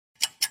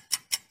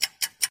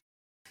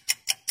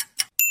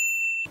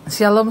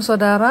Shalom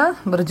saudara,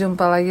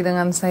 berjumpa lagi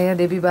dengan saya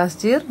DEBBY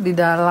BASJIR di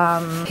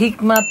dalam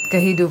Hikmat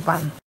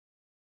Kehidupan.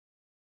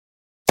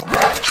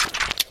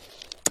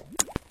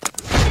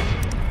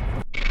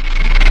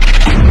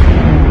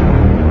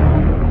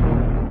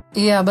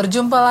 Iya,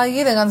 berjumpa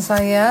lagi dengan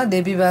saya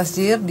DEBBY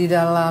BASJIR di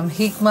dalam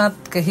Hikmat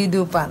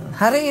Kehidupan.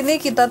 Hari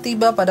ini kita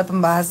tiba pada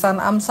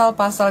pembahasan Amsal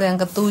pasal yang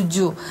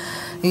ke-7.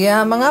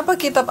 Ya, mengapa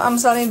kitab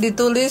Amsal ini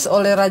ditulis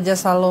oleh Raja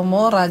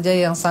Salomo, raja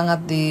yang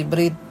sangat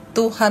diberi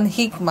Tuhan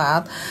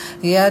hikmat,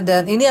 ya,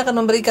 dan ini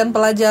akan memberikan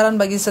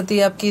pelajaran bagi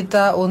setiap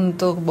kita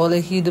untuk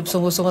boleh hidup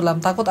sungguh-sungguh dalam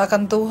takut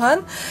akan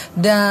Tuhan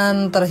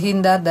dan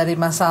terhindar dari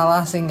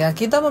masalah, sehingga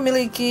kita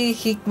memiliki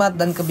hikmat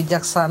dan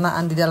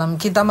kebijaksanaan di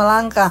dalam kita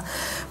melangkah.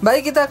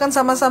 Baik, kita akan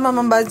sama-sama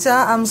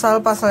membaca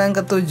Amsal pasal yang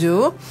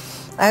ke-7,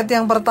 ayat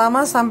yang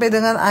pertama sampai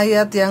dengan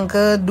ayat yang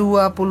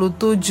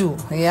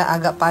ke-27, ya,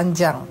 agak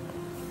panjang.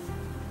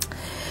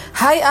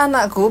 Hai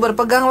anakku,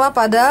 berpeganglah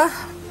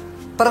pada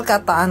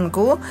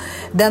perkataanku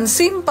dan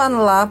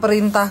simpanlah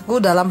perintahku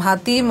dalam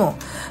hatimu.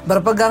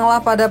 Berpeganglah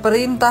pada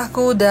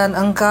perintahku dan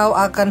engkau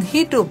akan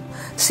hidup.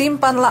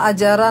 Simpanlah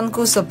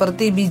ajaranku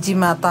seperti biji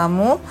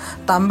matamu.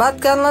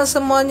 Tambatkanlah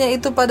semuanya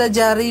itu pada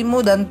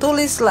jarimu dan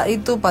tulislah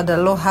itu pada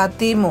loh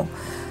hatimu.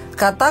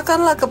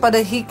 Katakanlah kepada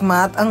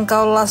hikmat,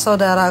 engkaulah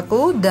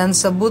saudaraku, dan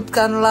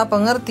sebutkanlah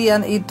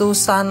pengertian itu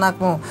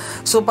sanakmu,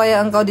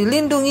 supaya engkau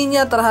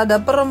dilindunginya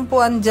terhadap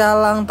perempuan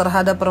jalang,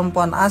 terhadap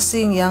perempuan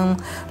asing yang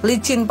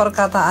licin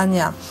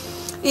perkataannya.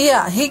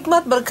 Iya,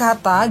 hikmat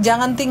berkata,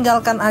 jangan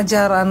tinggalkan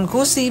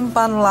ajaranku,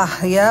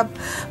 simpanlah ya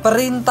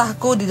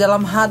perintahku di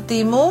dalam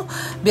hatimu.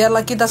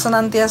 Biarlah kita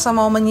senantiasa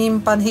mau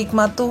menyimpan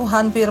hikmat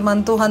Tuhan,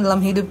 firman Tuhan dalam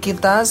hidup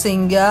kita,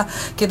 sehingga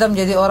kita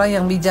menjadi orang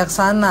yang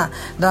bijaksana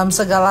dalam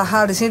segala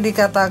hal. Di sini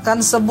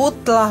dikatakan,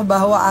 sebutlah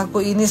bahwa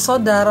aku ini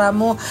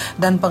saudaramu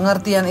dan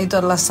pengertian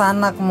itu adalah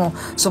sanakmu,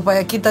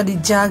 supaya kita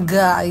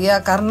dijaga,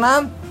 ya,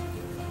 karena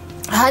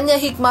hanya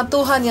hikmat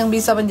Tuhan yang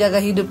bisa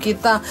menjaga hidup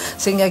kita,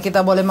 sehingga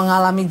kita boleh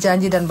mengalami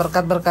janji dan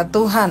berkat-berkat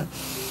Tuhan.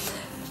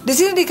 Di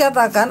sini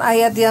dikatakan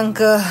ayat yang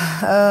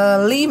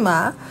ke-5,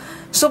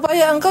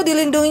 supaya engkau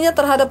dilindunginya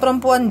terhadap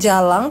perempuan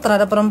jalang,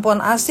 terhadap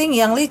perempuan asing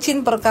yang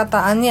licin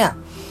perkataannya.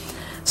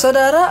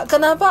 Saudara,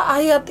 kenapa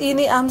ayat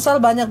ini Amsal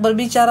banyak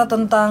berbicara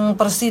tentang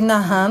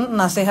persinahan,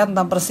 nasihat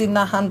tentang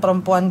persinahan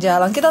perempuan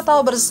jalang? Kita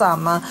tahu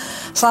bersama,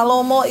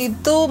 Salomo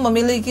itu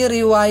memiliki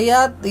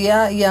riwayat,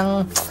 ya,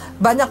 yang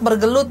banyak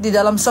bergelut di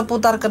dalam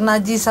seputar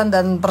kenajisan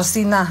dan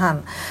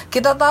persinahan.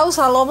 Kita tahu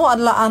Salomo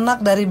adalah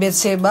anak dari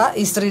Batseba,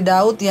 istri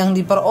Daud, yang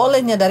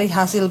diperolehnya dari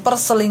hasil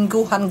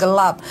perselingkuhan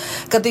gelap.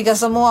 Ketika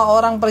semua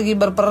orang pergi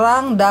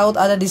berperang, Daud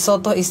ada di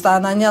sotoh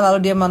istananya,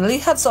 lalu dia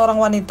melihat seorang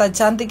wanita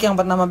cantik yang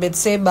bernama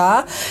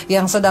Batseba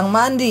yang sedang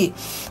mandi.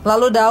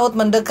 Lalu Daud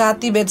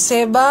mendekati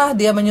Batseba,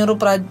 dia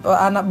menyuruh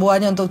anak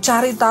buahnya untuk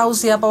cari tahu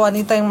siapa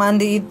wanita yang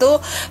mandi itu,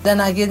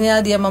 dan akhirnya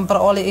dia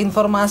memperoleh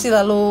informasi.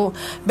 Lalu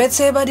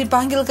Batseba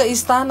dipanggil ke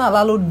istana,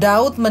 lalu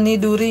Daud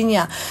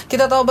menidurinya.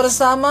 Kita tahu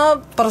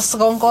bersama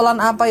persekongkolan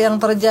apa yang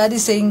terjadi,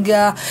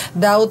 sehingga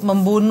Daud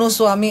membunuh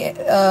suami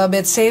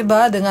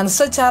Batseba dengan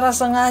secara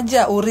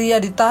sengaja. Uria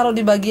ditaruh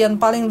di bagian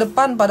paling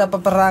depan pada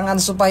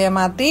peperangan supaya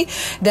mati,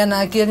 dan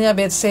akhirnya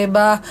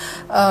Batseba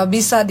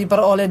bisa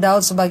diperoleh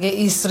Daud sebagai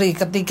istri.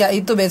 Ketika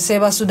itu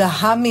Batseba sudah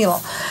hamil,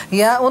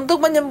 ya, untuk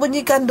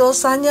menyembunyikan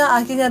dosanya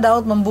akhirnya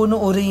Daud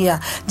membunuh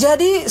Uria.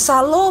 Jadi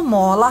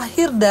Salomo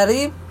lahir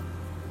dari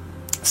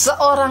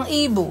seorang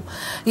ibu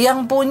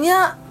yang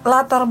punya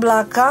latar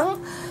belakang,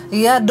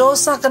 ya,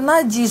 dosa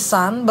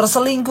kenajisan,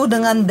 berselingkuh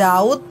dengan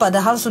Daud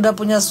padahal sudah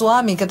punya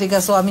suami. Ketika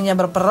suaminya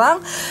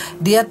berperang,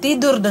 dia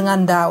tidur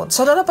dengan Daud.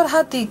 Saudara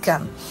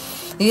perhatikan,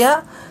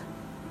 ya,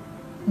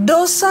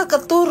 dosa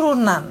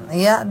keturunan,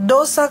 ya,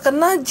 dosa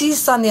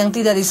kenajisan yang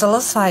tidak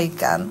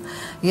diselesaikan,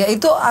 ya,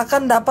 itu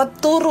akan dapat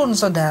turun,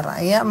 saudara,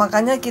 ya.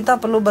 Makanya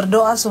kita perlu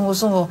berdoa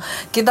sungguh-sungguh.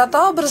 Kita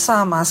tahu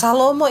bersama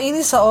Salomo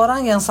ini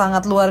seorang yang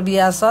sangat luar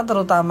biasa,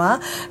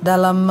 terutama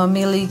dalam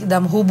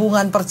dalam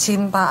hubungan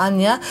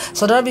percintaannya.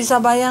 Saudara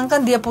bisa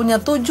bayangkan, dia punya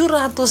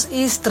 700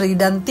 istri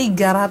dan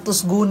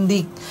 300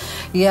 gundik.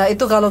 Ya,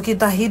 itu kalau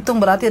kita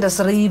hitung berarti ada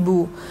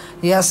 1000.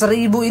 Ya,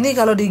 1000 ini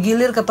kalau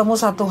digilir ketemu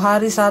satu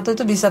hari satu,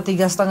 itu bisa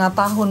 3,5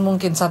 tahun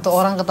mungkin satu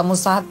orang ketemu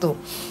satu.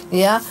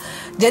 Ya,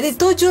 jadi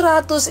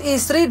 700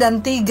 istri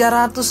dan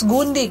 300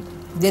 gundik.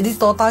 Jadi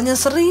totalnya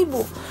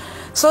 1000.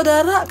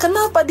 Saudara,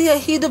 kenapa dia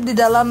hidup di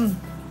dalam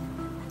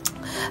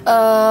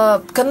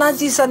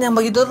kenajisan yang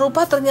begitu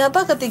rupa?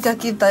 Ternyata ketika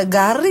kita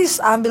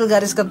ambil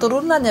garis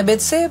keturunannya,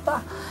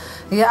 Batseba,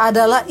 ya,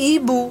 adalah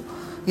ibu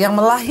yang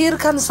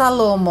melahirkan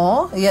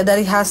Salomo, ya,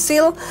 dari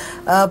hasil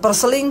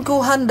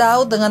perselingkuhan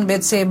Daud dengan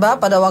Batseba.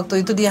 Pada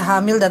waktu itu dia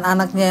hamil dan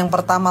anaknya yang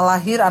pertama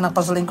lahir, anak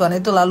perselingkuhan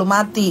itu lalu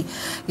mati,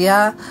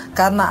 ya,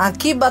 karena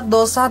akibat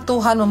dosa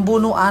Tuhan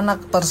membunuh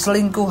anak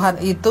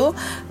perselingkuhan itu.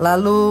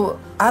 Lalu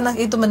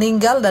anak itu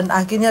meninggal dan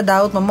akhirnya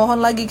Daud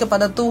memohon lagi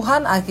kepada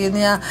Tuhan.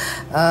 Akhirnya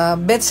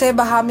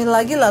Batseba hamil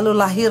lagi, lalu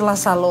lahirlah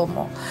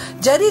Salomo.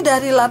 Jadi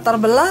dari latar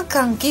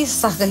belakang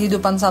kisah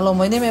kehidupan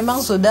Salomo ini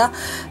memang sudah,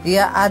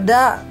 ya,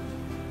 ada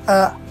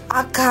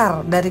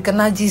akar dari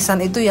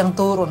kenajisan itu yang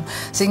turun,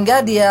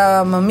 sehingga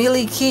dia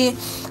memiliki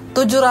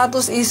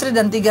 700 istri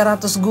dan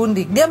 300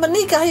 gundik. Dia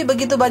menikahi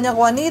begitu banyak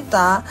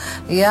wanita,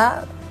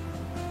 ya.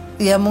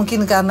 Ya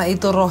mungkin karena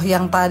itu roh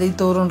yang tadi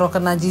turun, roh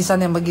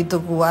kenajisan yang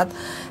begitu kuat,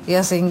 ya,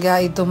 sehingga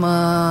itu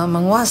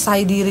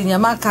menguasai dirinya.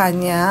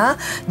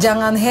 Makanya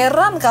jangan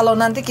heran kalau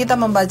nanti kita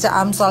membaca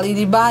Amsal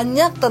ini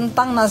banyak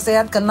tentang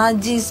nasihat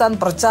kenajisan,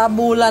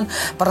 percabulan,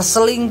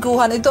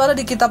 perselingkuhan. Itu ada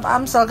di kitab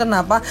Amsal.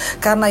 Kenapa?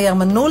 Karena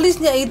yang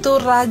menulisnya itu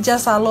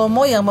Raja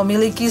Salomo yang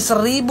memiliki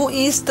 1000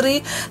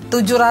 istri,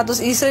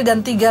 700 istri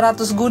dan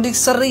 300 gundik,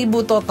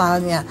 1000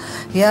 totalnya.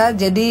 Ya,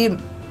 jadi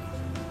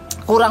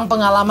kurang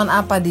pengalaman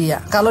apa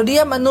dia? Kalau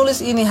dia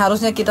menulis ini,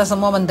 harusnya kita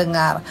semua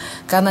mendengar,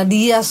 karena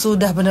dia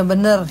sudah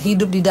benar-benar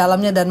hidup di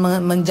dalamnya dan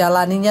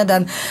menjalaninya,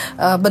 dan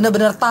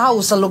benar-benar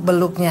tahu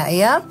seluk-beluknya,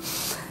 ya.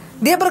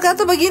 Dia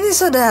berkata begini,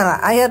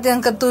 saudara, ayat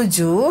yang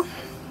ke-7,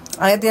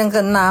 ayat yang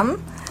ke-6,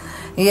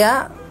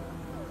 ya.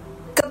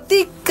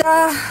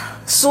 Ketika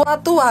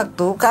suatu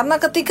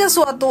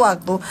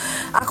waktu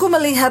aku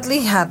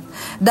melihat-lihat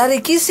dari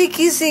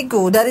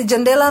kisi-kisiku, dari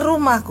jendela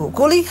rumahku,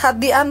 kulihat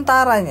di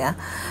antaranya,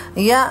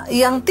 ya,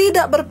 yang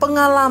tidak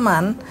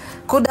berpengalaman,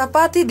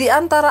 kudapati di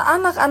antara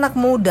anak-anak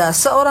muda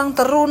seorang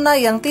teruna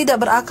yang tidak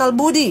berakal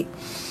budi,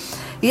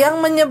 yang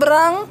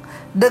menyeberang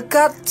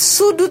dekat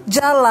sudut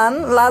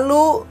jalan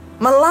lalu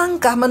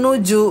melangkah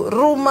menuju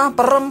rumah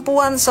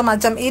perempuan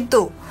semacam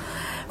itu.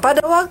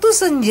 Pada waktu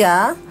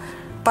senja,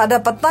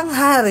 pada petang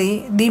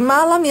hari, di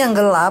malam yang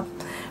gelap,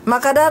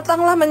 maka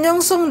datanglah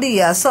menyongsong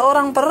dia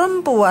seorang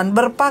perempuan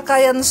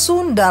berpakaian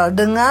sundal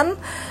dengan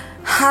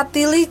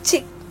hati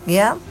licik,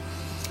 ya.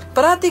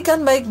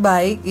 Perhatikan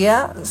baik-baik,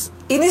 ya.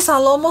 Ini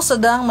Salomo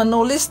sedang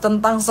menulis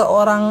tentang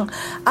seorang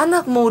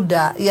anak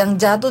muda yang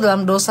jatuh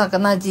dalam dosa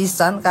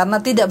kenajisan karena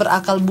tidak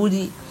berakal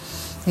budi.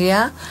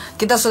 Ya,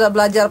 kita sudah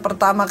belajar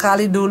pertama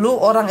kali dulu,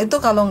 orang itu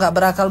kalau nggak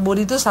berakal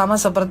budi itu sama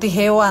seperti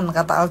hewan,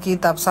 kata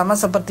Alkitab, sama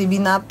seperti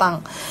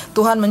binatang.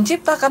 Tuhan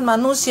menciptakan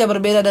manusia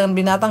berbeda dengan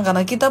binatang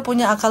karena kita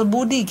punya akal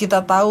budi,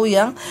 kita tahu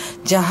yang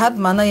jahat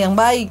mana yang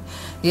baik.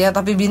 Ya,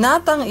 tapi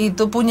binatang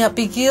itu punya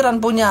pikiran,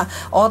 punya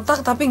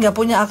otak, tapi nggak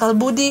punya akal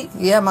budi.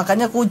 Ya,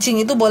 makanya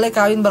kucing itu boleh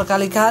kawin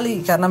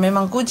berkali-kali karena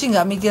memang kucing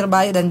nggak mikir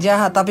baik dan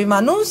jahat. Tapi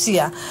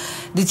manusia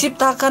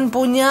diciptakan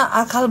punya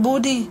akal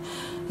budi.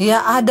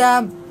 Ya,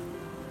 ada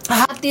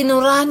hati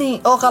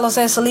nurani. Oh, kalau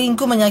saya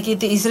selingkuh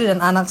menyakiti istri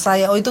dan anak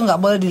saya, oh itu nggak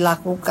boleh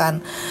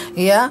dilakukan,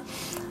 ya.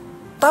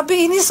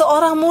 Tapi ini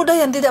seorang muda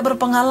yang tidak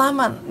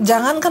berpengalaman.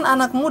 Jangankan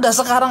anak muda,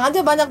 sekarang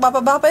aja banyak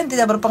bapak-bapak yang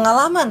tidak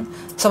berpengalaman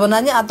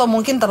sebenarnya, atau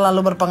mungkin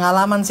terlalu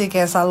berpengalaman sih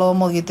kayak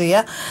Salomo gitu,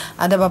 ya.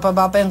 Ada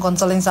bapak-bapak yang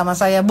konseling sama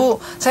saya,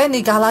 Bu, saya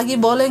nikah lagi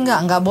boleh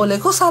nggak? Nggak boleh.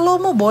 Kok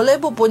Salomo boleh,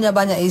 Bu, punya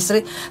banyak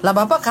istri? Lah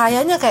bapak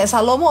kayaknya kayak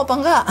Salomo apa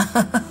enggak?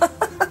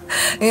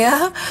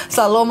 Ya,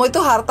 Salomo itu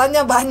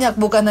hartanya banyak,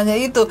 bukan hanya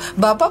itu.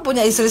 Bapak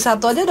punya istri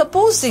satu aja udah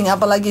pusing,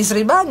 apalagi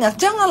istri banyak.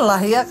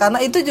 Janganlah, ya, karena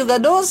itu juga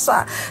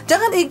dosa.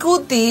 Jangan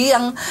ikuti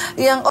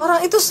yang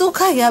orang itu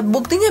suka, ya.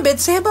 Buktinya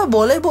Batseba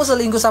boleh, Bu,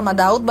 selingkuh sama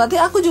Daud, berarti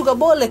aku juga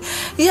boleh.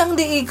 Yang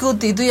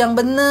diikuti itu yang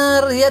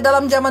benar, ya.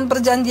 Dalam zaman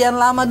perjanjian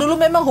lama dulu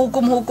memang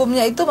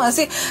hukum-hukumnya itu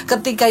masih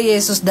ketika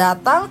Yesus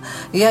datang,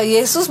 ya,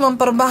 Yesus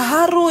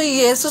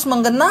memperbaharui, Yesus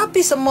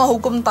menggenapi semua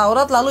hukum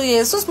Taurat, lalu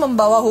Yesus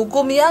membawa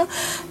hukum yang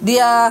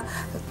dia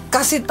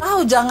kasih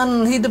tahu,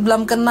 jangan hidup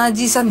dalam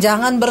kenajisan,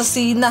 jangan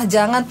bersinah,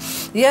 jangan,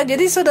 ya.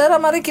 Jadi saudara,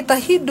 mari kita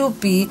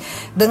hidupi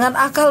dengan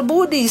akal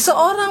budi.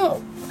 Seorang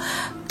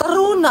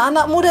teruna,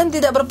 anak muda yang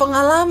tidak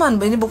berpengalaman.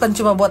 Ini bukan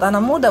cuma buat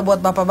anak muda,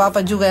 buat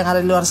bapak-bapak juga yang ada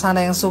di luar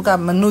sana yang suka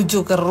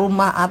menuju ke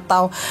rumah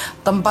atau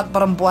tempat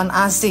perempuan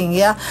asing,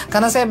 ya.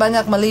 Karena saya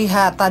banyak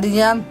melihat,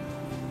 tadinya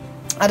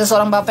ada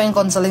seorang bapak yang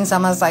konseling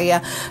sama saya,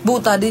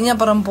 Bu, tadinya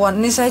perempuan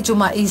ini saya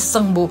cuma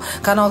iseng, Bu,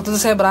 karena waktu itu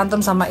saya berantem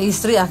sama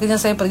istri,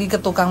 akhirnya saya pergi ke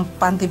tukang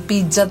panti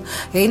pijat.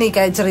 Ya, ini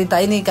kayak cerita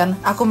ini kan,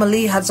 aku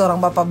melihat seorang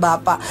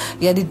bapak-bapak,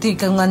 ya, di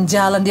tikungan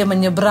jalan dia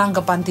menyeberang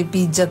ke panti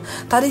pijat.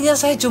 Tadinya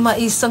saya cuma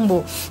iseng,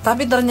 Bu,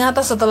 tapi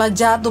ternyata setelah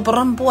jatuh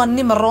perempuan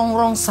ini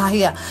merongrong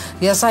saya.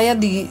 Ya, saya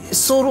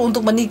disuruh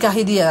untuk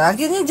menikahi dia.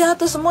 Akhirnya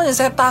jatuh semuanya.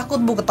 Saya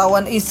takut, Bu,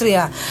 ketahuan istri,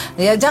 ya.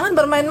 Ya, jangan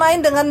bermain-main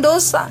dengan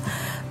dosa.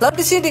 Lalu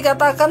di sini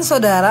dikatakan,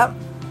 saudara,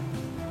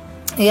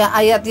 ya,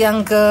 ayat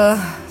yang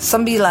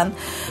ke-9,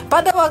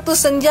 pada waktu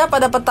senja,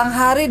 pada petang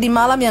hari, di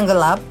malam yang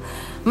gelap,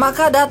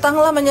 maka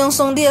datanglah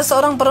menyongsong dia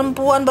seorang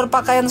perempuan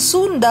berpakaian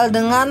sundal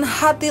dengan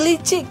hati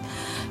licik.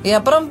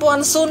 Ya,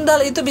 perempuan sundal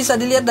itu bisa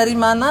dilihat dari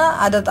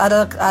mana?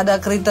 Ada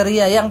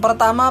kriteria. Yang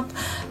pertama,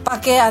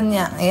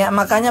 pakaiannya, ya.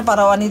 Makanya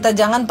para wanita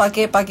jangan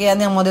pakai pakaian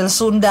yang model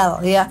sundal,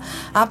 ya.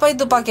 Apa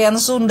itu pakaian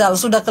sundal?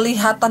 Sudah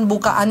kelihatan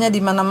bukaannya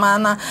di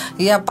mana-mana,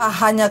 ya,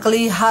 pahanya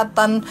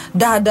kelihatan,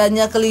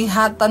 dadanya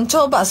kelihatan.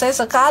 Coba, saya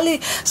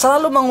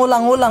selalu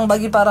mengulang-ulang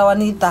bagi para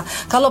wanita,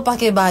 kalau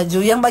pakai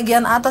baju yang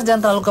bagian atas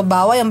jangan terlalu ke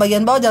bawah, yang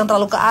bagian bawah jangan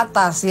terlalu ke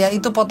atas, ya.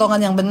 Itu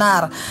potongan yang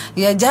benar,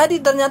 ya. Jadi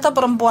ternyata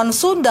perempuan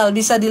sundal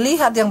bisa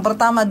dilihat yang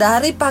pertama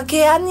dari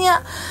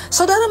pakaiannya.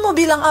 Saudara mau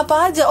bilang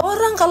apa aja,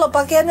 orang kalau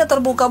pakaiannya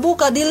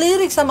terbuka-buka, dia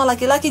dilirik sama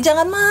laki-laki,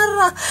 jangan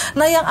marah.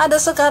 Nah, yang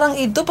ada sekarang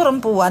itu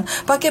perempuan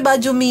pakai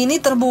baju mini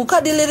terbuka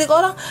dilirik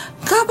orang.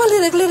 Kenapa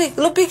lirik-lirik?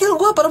 Lu pikir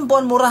gua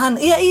perempuan murahan?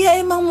 Iya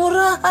emang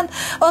murahan.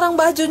 Orang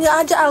bajunya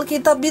aja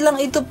Alkitab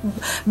bilang itu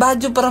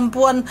baju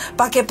perempuan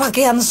pakai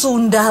pakaian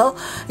sundal,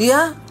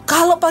 ya.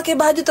 Kalau pakai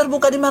baju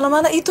terbuka di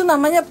mana-mana itu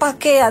namanya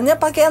pakaiannya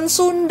pakaian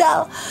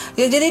sundal.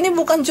 Ya, jadi ini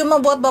bukan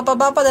cuma buat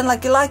bapak-bapak dan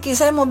laki-laki.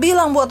 Saya mau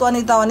bilang buat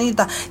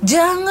wanita-wanita,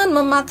 jangan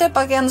memakai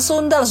pakaian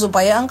sundal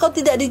supaya engkau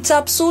tidak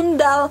dicap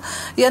sundal.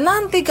 Ya,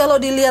 nanti kalau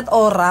dilihat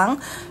orang.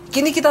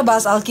 Kini kita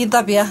bahas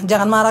Alkitab ya,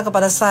 jangan marah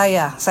kepada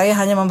saya. Saya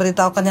hanya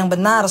memberitahukan yang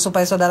benar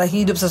supaya saudara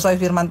hidup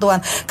sesuai firman Tuhan.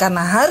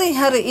 Karena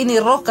hari-hari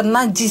ini roh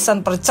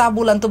kenajisan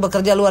percabulan itu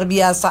bekerja luar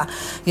biasa.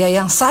 Ya,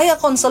 yang saya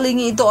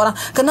konselingi itu orang.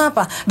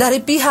 Kenapa?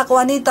 Dari pihak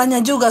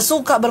wanitanya juga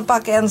suka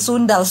berpakaian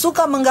sundal,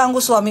 suka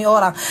mengganggu suami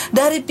orang.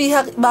 Dari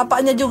pihak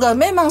bapaknya juga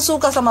memang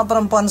suka sama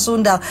perempuan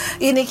sundal.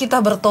 Ini kita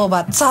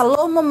bertobat.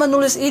 Salomo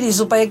menulis ini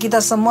supaya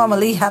kita semua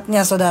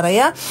melihatnya, saudara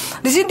ya.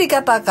 Di sini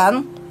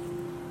dikatakan,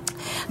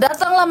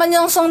 datanglah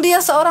menyongsong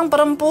dia seorang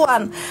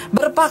perempuan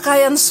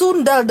berpakaian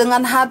sundal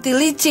dengan hati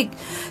licik,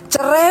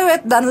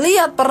 cerewet, dan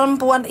lihat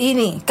perempuan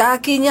ini,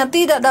 kakinya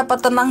tidak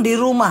dapat tenang di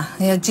rumah.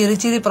 Ya,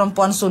 ciri-ciri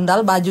perempuan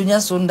sundal, bajunya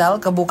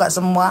sundal, kebuka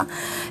semua,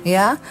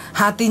 ya,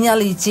 hatinya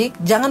licik.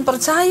 Jangan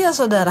percaya,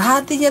 saudara,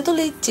 hatinya tuh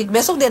licik.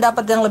 Besok dia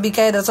dapat yang lebih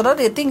kaya dari saudara,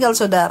 dia tinggal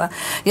saudara.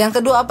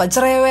 Yang kedua apa?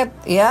 Cerewet,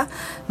 ya,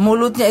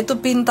 mulutnya itu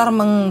pintar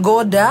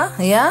menggoda,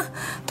 ya.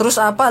 Terus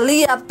apa?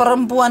 Lihat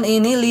perempuan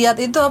ini, lihat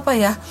itu apa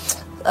ya?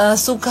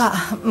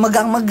 Suka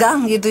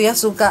megang-megang gitu ya,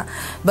 suka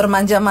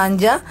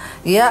bermanja-manja,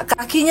 ya.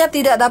 Kakinya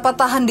tidak dapat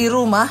tahan di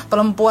rumah.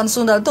 Perempuan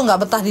sundal itu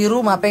nggak betah di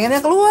rumah,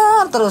 pengennya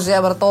keluar terus ya.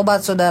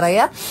 Bertobat, saudara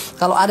ya.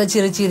 Kalau ada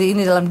ciri-ciri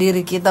ini dalam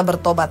diri kita,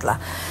 bertobatlah.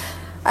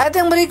 Ayat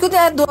yang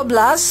berikutnya, ayat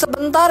 12.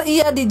 Sebentar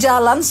ia di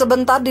jalan,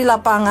 sebentar di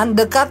lapangan,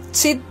 dekat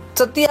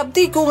setiap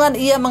tikungan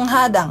ia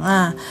menghadang.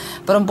 Nah,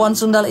 perempuan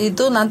sundal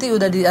itu nanti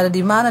udah ada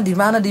di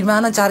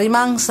mana, cari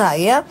mangsa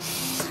ya.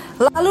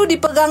 Lalu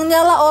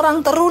dipegangnyalah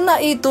orang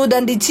teruna itu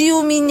dan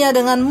diciuminya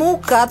dengan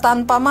muka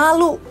tanpa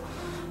malu.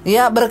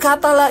 Ya,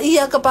 berkatalah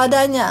ia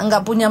kepadanya,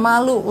 enggak punya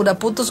malu,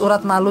 udah putus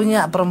urat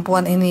malunya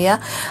perempuan ini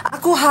ya.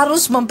 Aku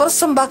harus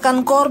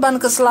mempersembahkan korban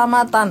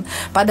keselamatan.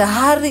 Pada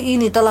hari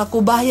ini telah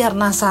kubayar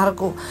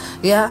nasarku.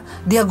 Ya,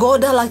 dia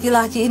goda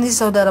laki-laki ini,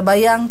 saudara.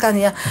 Bayangkan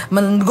ya,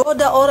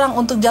 menggoda orang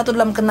untuk jatuh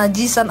dalam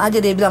kenajisan aja.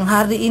 Dia bilang,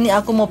 hari ini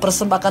aku mau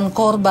persembahkan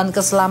korban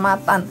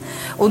keselamatan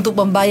untuk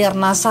membayar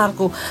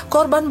nasarku.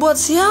 Korban buat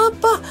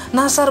siapa?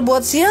 Nasar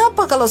buat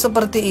siapa kalau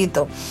seperti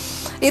itu?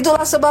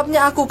 Itulah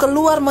sebabnya aku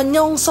keluar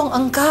menyongsong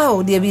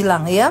engkau, dia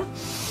bilang ya,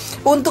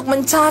 untuk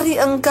mencari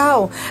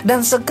engkau,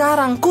 dan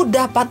sekarang ku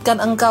dapatkan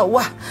engkau.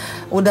 Wah,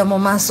 udah mau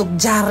masuk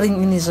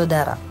jaring ini,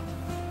 saudara.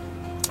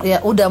 Ya,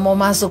 udah mau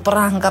masuk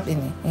perangkap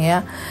ini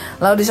ya.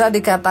 Lalu di sana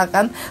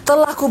dikatakan,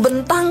 telah ku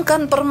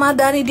bentangkan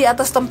permadani di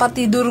atas tempat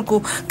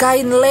tidurku,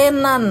 kain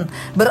lenan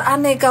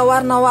beraneka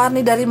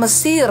warna-warni dari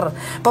Mesir.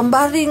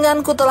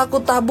 Pembaringanku telah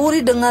ku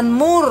taburi dengan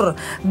mur,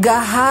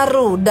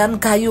 gaharu, dan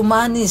kayu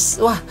manis.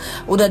 Wah,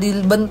 udah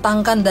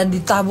dibentangkan dan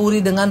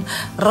ditaburi dengan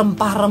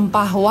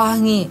rempah-rempah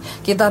wangi.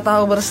 Kita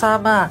tahu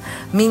bersama,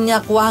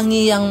 minyak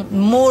wangi yang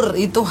mur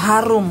itu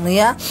harum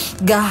ya,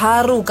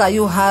 gaharu,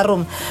 kayu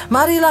harum.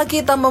 Marilah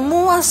kita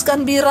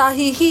memuaskan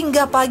birahi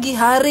hingga pagi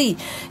hari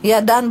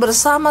ya, dan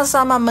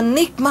bersama-sama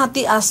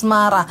menikmati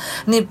asmara.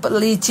 Nih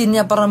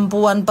licinnya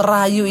perempuan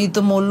perayu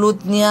itu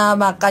mulutnya.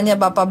 Makanya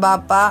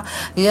bapak-bapak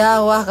ya,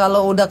 wah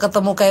kalau udah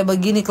ketemu kayak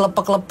begini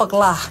klepek-klepek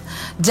lah.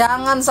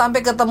 Jangan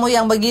sampai ketemu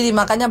yang begini.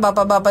 Makanya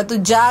bapak-bapak itu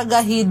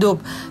jaga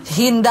hidup,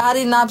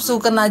 hindari nafsu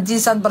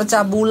kenajisan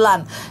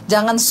percabulan.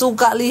 Jangan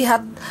suka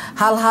lihat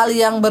hal-hal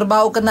yang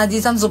berbau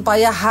kenajisan,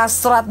 supaya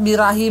hasrat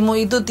birahimu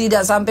itu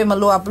tidak sampai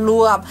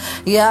meluap-luap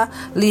ya.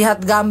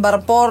 Lihat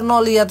gambar porno,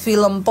 lihat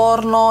film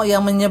porno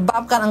yang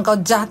menyebabkan engkau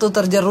jatuh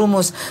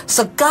terjerumus.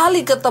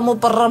 Sekali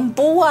ketemu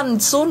perempuan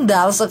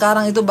sundal,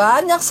 sekarang itu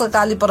banyak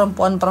sekali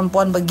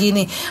perempuan-perempuan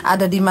begini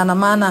ada di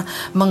mana-mana,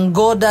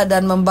 menggoda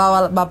dan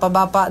membawa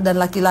bapak-bapak dan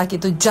laki-laki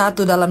itu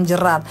jatuh dalam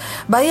jerat.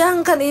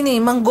 Bayangkan ini,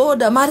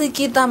 menggoda. Mari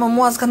kita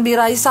memuaskan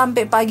birahi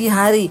sampai pagi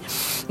hari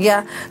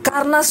ya,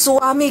 karena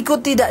suamiku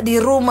tidak di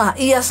rumah,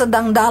 ia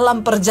sedang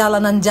dalam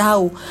perjalanan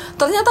jauh.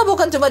 Ternyata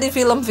bukan cuma di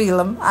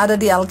film-film, ada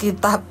di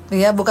Alkitab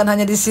ya, bukan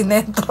hanya di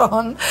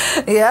sinetron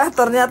ya.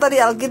 Ternyata di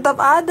Alkitab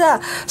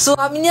ada,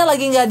 suaminya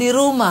lagi nggak di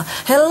rumah.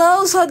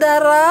 Hello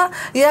saudara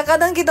ya,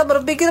 kadang kita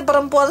berpikir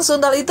perempuan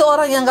sundal itu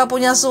orang yang nggak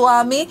punya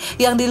suami,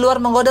 yang di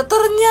luar menggoda.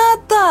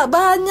 Ternyata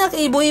banyak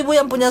ibu-ibu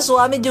yang punya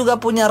suami juga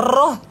punya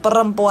roh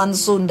perempuan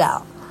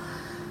sundal.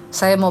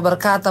 Saya mau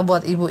berkata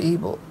buat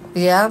ibu-ibu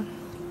ya,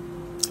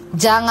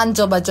 jangan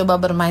coba-coba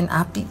bermain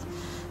api.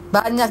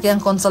 Banyak yang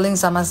konseling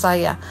sama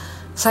saya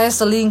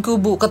selingkuh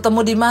bu,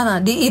 ketemu di mana?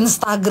 Di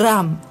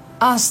Instagram.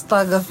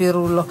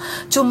 Astagfirullah,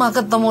 cuma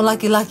ketemu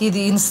laki-laki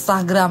di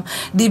Instagram,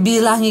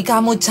 dibilangi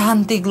kamu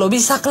cantik loh,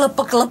 bisa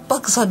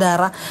klepek-klepek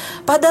saudara,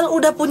 padahal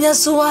udah punya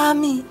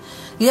suami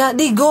ya,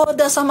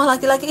 digoda sama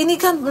laki-laki.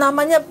 Ini kan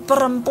namanya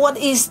perempuan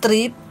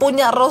istri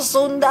punya roh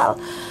sundal.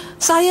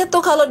 Saya tuh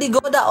kalau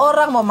digoda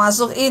orang mau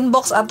masuk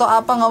inbox atau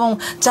apa ngomong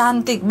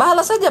cantik,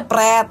 balas aja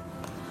pret.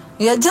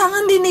 Ya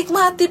jangan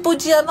dinikmati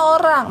pujian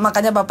orang.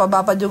 Makanya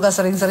bapak-bapak juga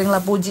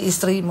sering-seringlah puji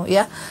istrimu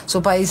ya,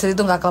 supaya istri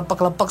itu gak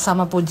kelepek-lepek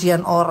sama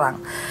pujian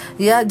orang.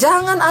 Ya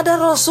jangan ada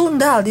roh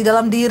sundal di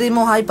dalam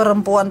dirimu, hai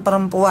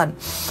perempuan-perempuan.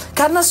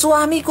 Karena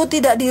suamiku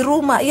tidak di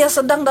rumah, ia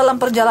sedang dalam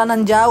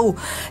perjalanan jauh.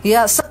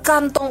 Ya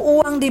sekantong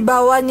uang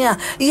dibawanya,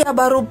 ia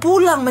baru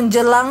pulang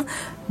menjelang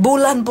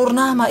bulan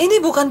purnama. Ini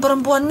bukan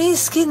perempuan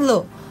miskin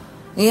loh.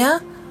 Ya,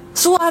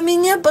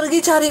 suaminya pergi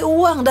cari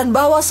uang dan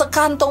bawa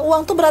sekantong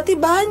uang tuh berarti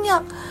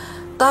banyak.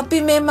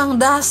 Tapi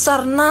memang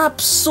dasar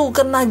nafsu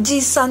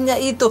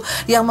kenajisannya itu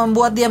yang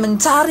membuat dia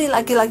mencari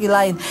laki-laki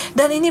lain.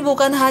 Dan ini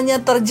bukan hanya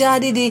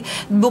terjadi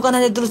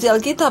bukan hanya terus di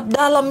Alkitab,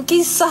 dalam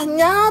kisah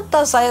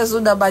nyata saya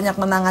sudah banyak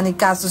menangani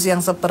kasus yang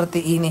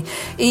seperti ini.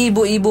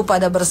 Ibu-ibu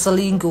pada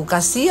berselingkuh,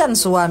 kasihan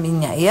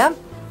suaminya ya.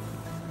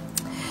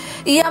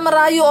 Ia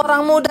merayu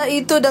orang muda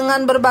itu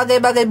dengan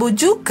berbagai-bagai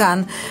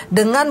bujukan,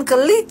 dengan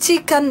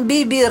kelicikan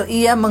bibir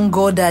ia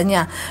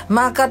menggodanya.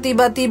 Maka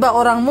tiba-tiba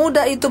orang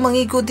muda itu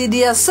mengikuti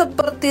dia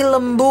seperti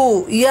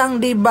lembu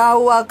yang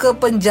dibawa ke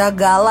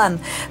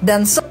penjagalan,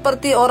 dan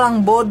seperti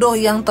orang bodoh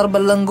yang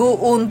terbelenggu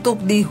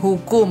untuk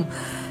dihukum.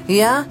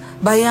 Ya,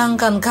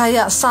 bayangkan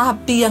kayak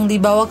sapi yang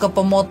dibawa ke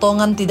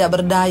pemotongan tidak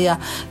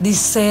berdaya,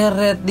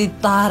 diseret,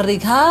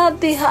 ditarik.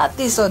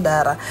 Hati-hati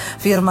saudara.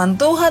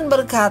 Firman Tuhan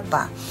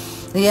berkata,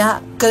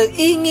 ya,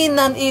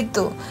 keinginan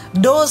itu,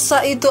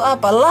 dosa itu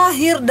apa?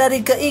 Lahir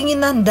dari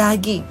keinginan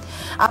daging.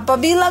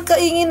 Apabila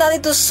keinginan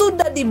itu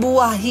sudah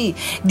dibuahi,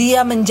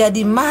 dia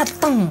menjadi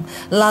matang,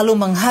 lalu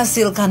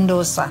menghasilkan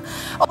dosa.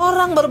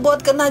 Orang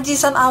berbuat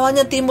kenajisan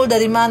awalnya timbul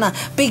dari mana?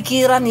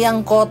 Pikiran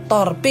yang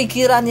kotor,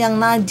 pikiran yang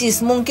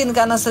najis. Mungkin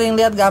karena sering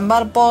lihat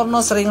gambar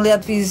porno, sering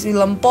lihat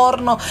film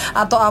porno,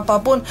 atau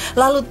apapun.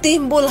 Lalu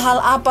timbul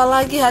hal apa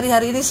lagi?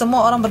 Hari-hari ini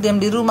semua orang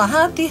berdiam di rumah.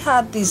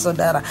 Hati-hati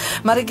saudara.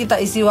 Mari kita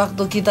isi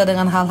waktu kita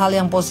dengan hal-hal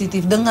yang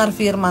positif. Dengar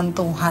firman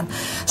Tuhan.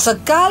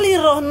 Sekali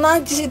roh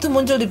najis itu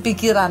muncul di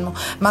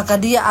pikiranmu, maka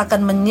dia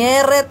akan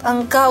menyeret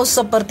engkau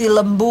seperti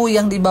lembu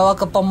yang dibawa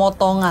ke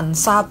pemotongan,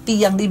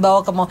 sapi yang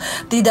dibawa ke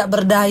tidak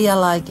berdaya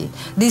lagi,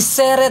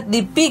 diseret,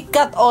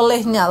 dipikat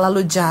olehnya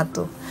lalu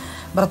jatuh.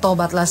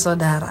 Bertobatlah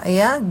saudara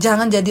ya,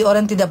 jangan jadi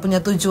orang yang tidak punya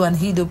tujuan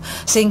hidup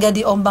sehingga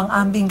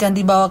diombang-ambingkan,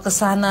 dibawa ke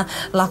sana,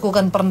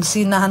 lakukan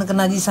persinahan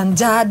kenajisan.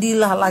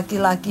 Jadilah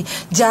laki-laki,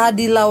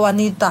 jadilah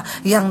wanita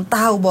yang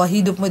tahu bahwa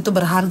hidupmu itu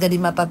berharga di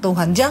mata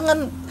Tuhan.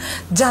 Jangan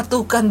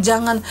jatuhkan,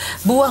 jangan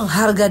buang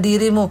harga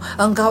dirimu.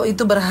 Engkau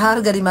itu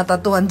berharga di mata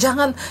Tuhan.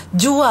 Jangan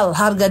jual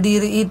harga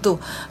diri itu.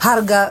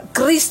 Harga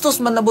Kristus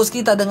menebus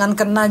kita dengan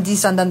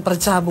kenajisan dan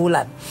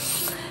percabulan.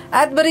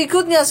 Ayat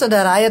berikutnya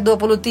saudara, ayat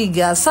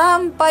 23,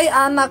 sampai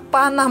anak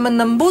panah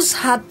menembus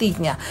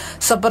hatinya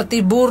seperti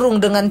burung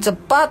dengan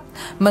cepat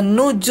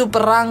menuju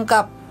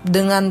perangkap,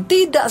 dengan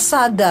tidak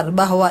sadar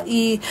bahwa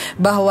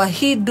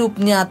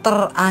hidupnya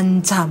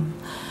terancam.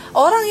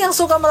 Orang yang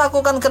suka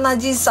melakukan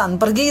kenajisan,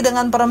 pergi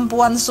dengan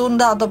perempuan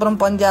sunda atau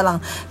perempuan jalang,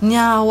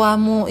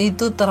 nyawamu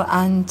itu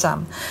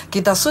terancam.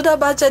 Kita sudah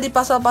baca di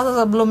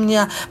pasal-pasal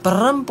sebelumnya,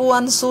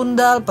 perempuan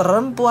sundal,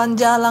 perempuan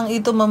jalang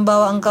itu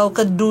membawa engkau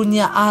ke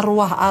dunia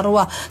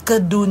arwah-arwah,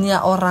 ke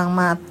dunia orang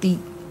mati.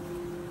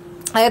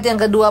 Ayat yang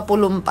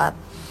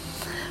ke-24.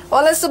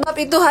 Oleh sebab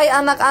itu, hai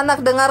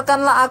anak-anak,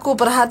 dengarkanlah aku,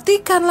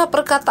 perhatikanlah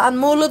perkataan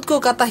mulutku,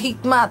 kata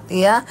hikmat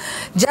ya.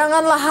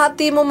 Janganlah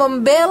hatimu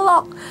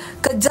membelok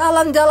ke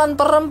jalan-jalan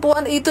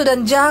perempuan itu,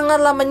 dan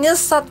janganlah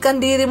menyesatkan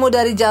dirimu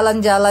dari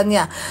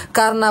jalan-jalannya.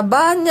 Karena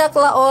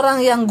banyaklah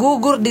orang yang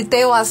gugur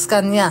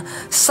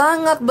ditewaskannya,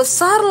 sangat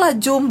besarlah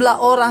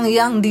jumlah orang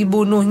yang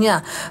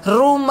dibunuhnya.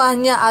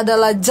 Rumahnya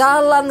adalah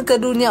jalan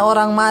ke dunia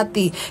orang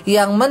mati,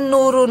 yang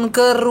menurun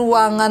ke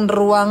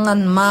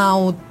ruangan-ruangan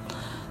maut.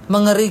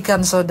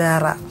 Mengerikan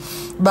saudara,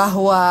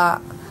 bahwa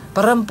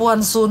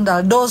perempuan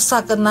sundal,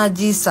 dosa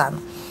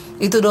kenajisan,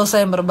 itu dosa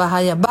yang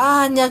berbahaya.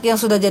 Banyak yang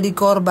sudah jadi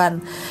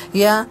korban.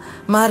 Ya,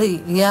 mari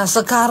ya,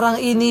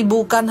 sekarang ini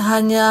bukan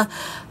hanya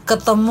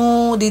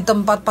ketemu di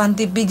tempat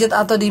panti pijat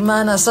atau di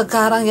mana.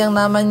 Sekarang yang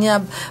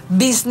namanya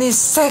bisnis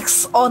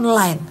seks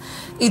online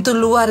itu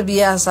luar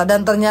biasa.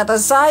 Dan ternyata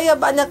saya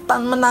banyak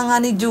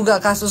menangani juga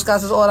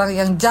kasus-kasus orang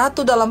yang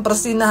jatuh dalam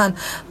persinahan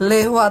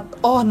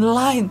lewat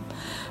online.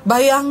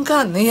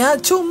 Bayangkan ya,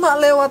 cuma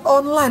lewat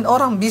online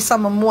orang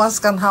bisa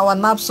memuaskan hawa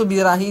nafsu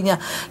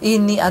birahinya.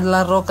 Ini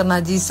adalah roh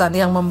kenajisan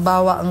yang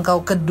membawa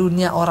engkau ke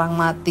dunia orang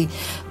mati,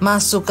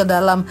 masuk ke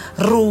dalam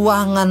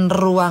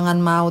ruangan-ruangan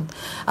maut.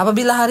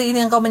 Apabila hari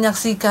ini engkau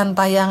menyaksikan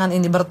tayangan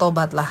ini,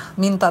 bertobatlah.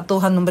 Minta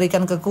Tuhan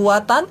memberikan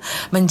kekuatan,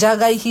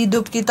 menjaga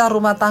hidup kita,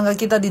 rumah tangga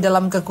kita di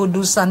dalam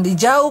kekudusan,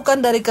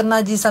 dijauhkan dari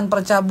kenajisan,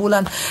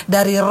 percabulan,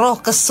 dari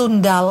roh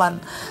kesundalan,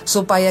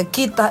 supaya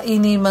kita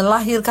ini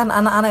melahirkan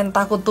anak-anak yang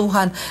takut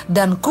Tuhan.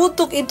 Dan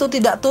kutuk itu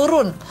tidak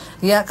turun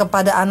ya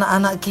kepada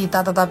anak-anak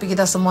kita, tetapi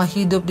kita semua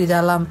hidup di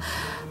dalam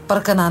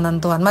perkenanan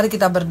Tuhan. Mari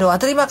kita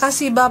berdoa. Terima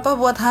kasih Bapa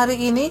buat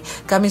hari ini.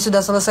 Kami sudah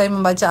selesai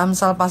membaca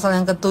Amsal pasal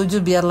yang ke-7.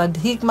 Biarlah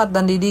hikmat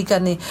dan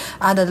didikan nih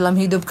ada dalam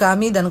hidup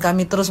kami, dan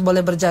kami terus boleh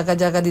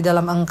berjaga-jaga di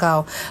dalam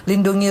Engkau.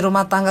 Lindungi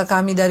rumah tangga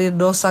kami dari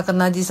dosa,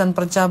 kenajisan,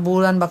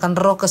 percabulan, bahkan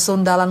roh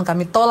kesundalan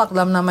kami tolak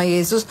dalam nama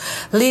Yesus.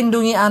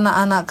 Lindungi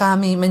anak-anak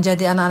kami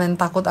menjadi anak-anak yang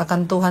takut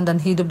akan Tuhan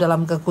dan hidup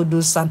dalam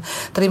kekudusan.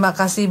 Terima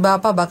kasih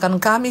Bapa, bahkan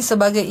kami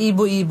sebagai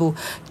ibu-ibu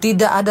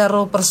tidak ada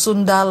roh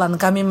persundalan.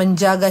 Kami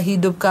menjaga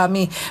hidup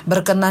kami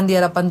berkenan di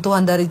hadapan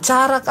Tuhan, dari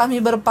cara kami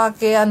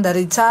berpakaian,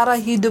 dari cara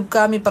hidup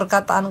kami,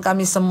 perkataan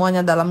kami, semuanya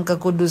dalam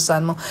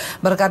kekudusan-Mu.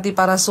 Berkati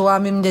para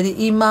suami menjadi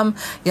imam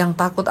yang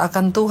takut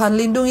akan Tuhan.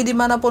 Lindungi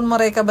dimanapun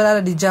mereka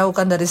berada,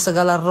 dijauhkan dari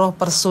segala roh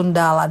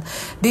persundalan.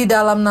 Di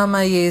dalam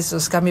nama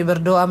Yesus kami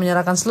berdoa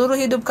menyerahkan seluruh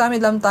hidup kami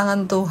dalam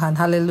tangan Tuhan.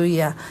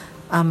 Haleluya.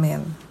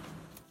 Amin.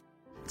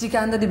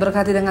 Jika Anda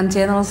diberkati dengan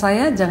channel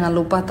saya, jangan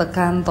lupa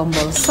tekan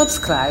tombol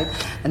subscribe,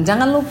 dan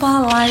jangan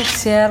lupa like,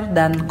 share,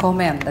 dan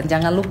komen, dan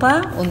jangan lupa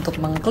untuk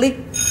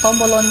mengklik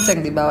tombol lonceng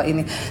di bawah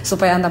ini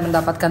supaya Anda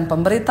mendapatkan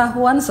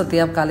pemberitahuan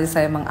setiap kali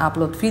saya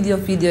mengupload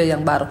video-video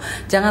yang baru.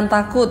 Jangan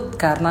takut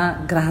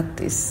karena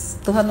gratis.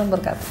 Tuhan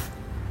memberkati.